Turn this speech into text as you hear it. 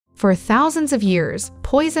For thousands of years,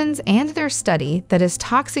 poisons and their study, that is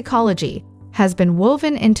toxicology, has been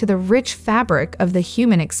woven into the rich fabric of the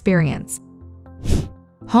human experience.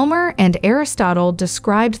 Homer and Aristotle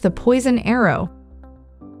described the poison arrow.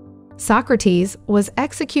 Socrates was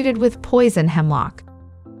executed with poison hemlock.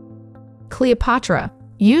 Cleopatra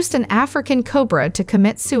used an African cobra to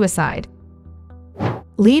commit suicide.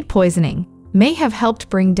 Lead poisoning may have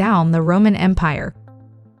helped bring down the Roman Empire.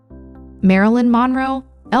 Marilyn Monroe,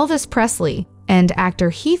 Elvis Presley, and actor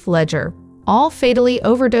Heath Ledger all fatally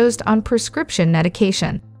overdosed on prescription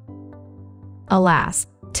medication. Alas,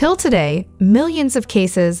 till today, millions of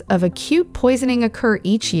cases of acute poisoning occur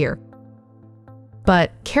each year.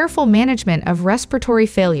 But careful management of respiratory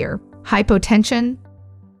failure, hypotension,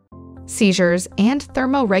 seizures, and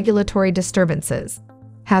thermoregulatory disturbances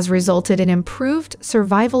has resulted in improved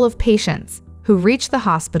survival of patients who reach the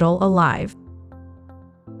hospital alive.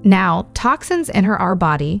 Now, toxins enter our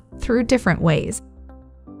body through different ways.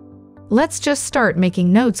 Let's just start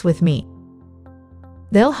making notes with me.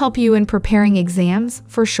 They'll help you in preparing exams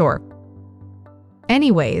for sure.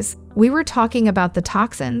 Anyways, we were talking about the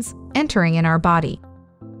toxins entering in our body.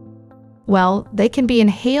 Well, they can be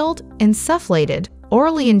inhaled, insufflated,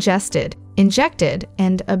 orally ingested, injected,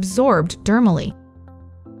 and absorbed dermally.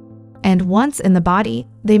 And once in the body,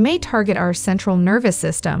 they may target our central nervous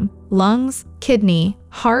system, lungs, kidney,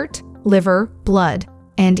 heart, liver, blood,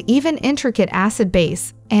 and even intricate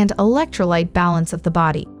acid-base and electrolyte balance of the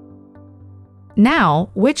body. Now,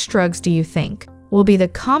 which drugs do you think will be the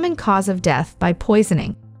common cause of death by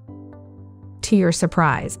poisoning? To your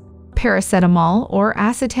surprise, paracetamol or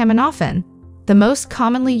acetaminophen, the most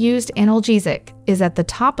commonly used analgesic, is at the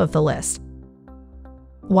top of the list.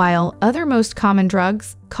 While other most common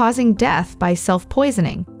drugs causing death by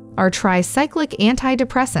self-poisoning are tricyclic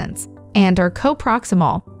antidepressants and are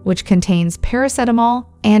Coproxamol, which contains paracetamol,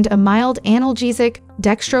 and a mild analgesic,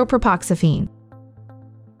 dextropropoxyphene.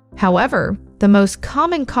 However, the most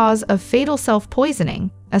common cause of fatal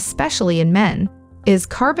self-poisoning, especially in men, is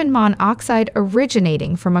carbon monoxide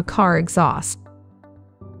originating from a car exhaust.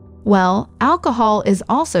 Well, alcohol is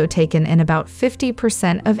also taken in about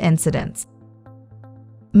 50% of incidents.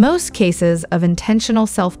 Most cases of intentional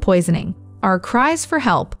self-poisoning are cries for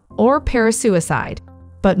help or parasuicide,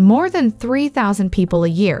 but more than 3,000 people a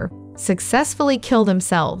year successfully kill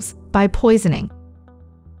themselves by poisoning.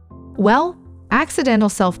 Well, accidental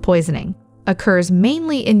self-poisoning occurs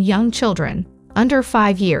mainly in young children under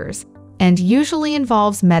 5 years and usually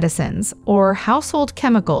involves medicines or household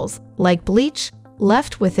chemicals like bleach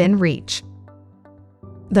left within reach.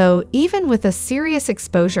 Though even with a serious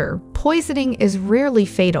exposure, poisoning is rarely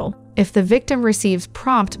fatal if the victim receives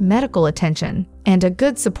prompt medical attention and a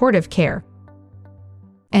good supportive care.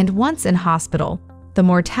 And once in hospital, the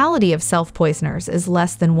mortality of self-poisoners is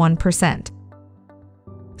less than 1%.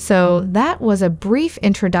 So that was a brief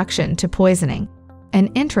introduction to poisoning, an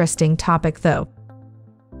interesting topic though.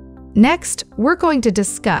 Next, we're going to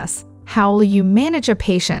discuss how will you manage a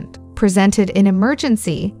patient presented in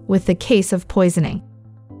emergency with the case of poisoning.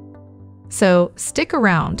 So stick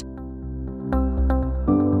around